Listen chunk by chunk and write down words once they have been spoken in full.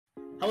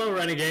Hello,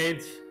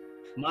 Renegades.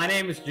 My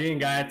name is Gian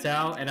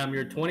Gayatao, and I'm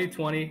your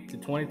 2020 to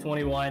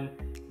 2021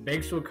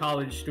 Batesville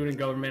College Student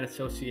Government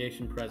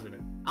Association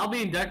President. I'll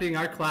be inducting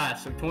our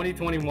class of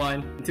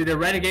 2021 into the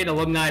Renegade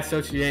Alumni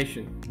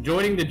Association,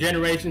 joining the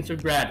generations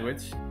of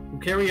graduates who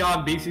carry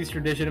on BC's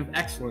tradition of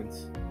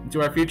excellence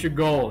into our future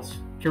goals,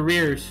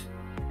 careers,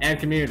 and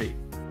community.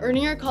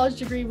 Earning our college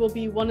degree will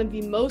be one of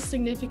the most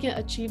significant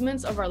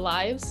achievements of our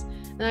lives,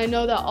 and I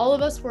know that all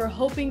of us were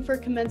hoping for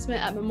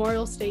commencement at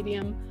Memorial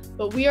Stadium,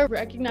 but we are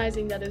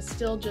recognizing that it's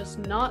still just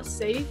not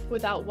safe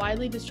without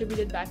widely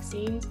distributed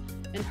vaccines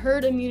and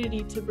herd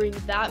immunity to bring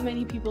that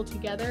many people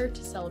together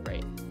to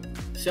celebrate.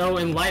 So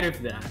in light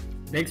of that,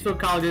 Batesville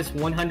College's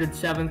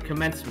 107th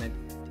commencement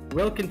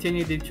will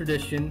continue the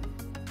tradition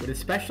with a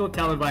special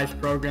televised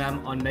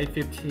program on May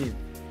 15th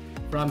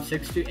from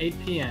 6 to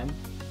 8 p.m.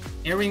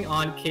 airing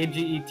on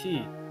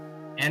KGET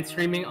and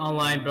streaming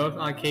online both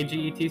on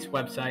KGET's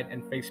website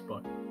and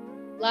Facebook.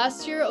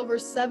 Last year, over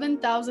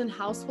 7,000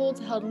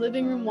 households held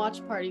living room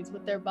watch parties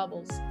with their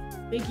bubbles,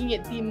 making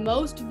it the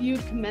most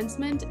viewed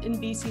commencement in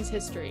BC's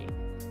history.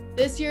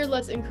 This year,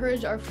 let's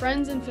encourage our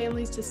friends and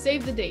families to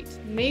save the date,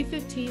 May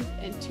 15th,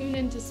 and tune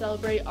in to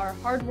celebrate our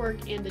hard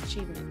work and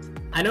achievement.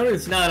 I know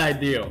it's not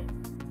ideal,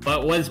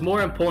 but what's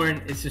more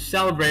important is to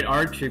celebrate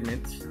our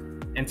achievements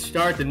and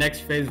start the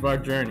next phase of our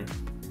journey.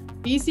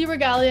 BC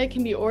Regalia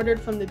can be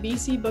ordered from the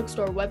BC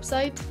Bookstore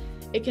website.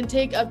 It can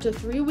take up to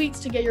 3 weeks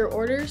to get your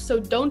order, so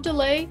don't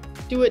delay,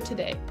 do it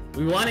today.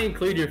 We want to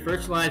include your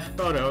personalized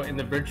photo in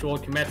the virtual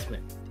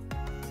commencement.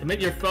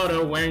 Submit your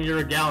photo wearing your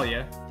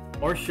regalia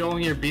or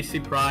showing your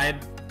BC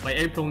pride by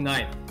April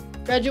 9th.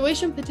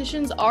 Graduation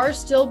petitions are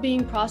still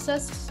being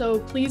processed, so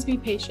please be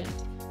patient.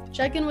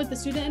 Check in with the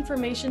Student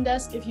Information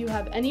Desk if you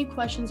have any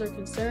questions or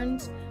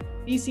concerns.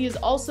 BC is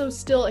also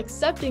still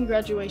accepting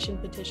graduation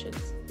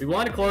petitions. We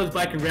want to close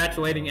by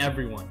congratulating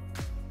everyone,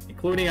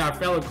 including our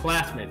fellow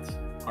classmates,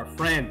 our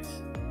friends,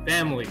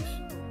 families,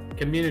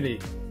 community,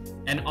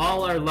 and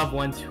all our loved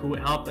ones who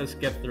helped us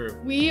get through.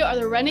 We are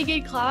the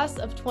Renegade class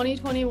of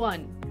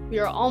 2021. We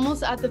are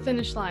almost at the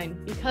finish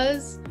line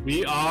because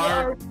we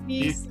are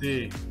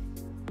BC.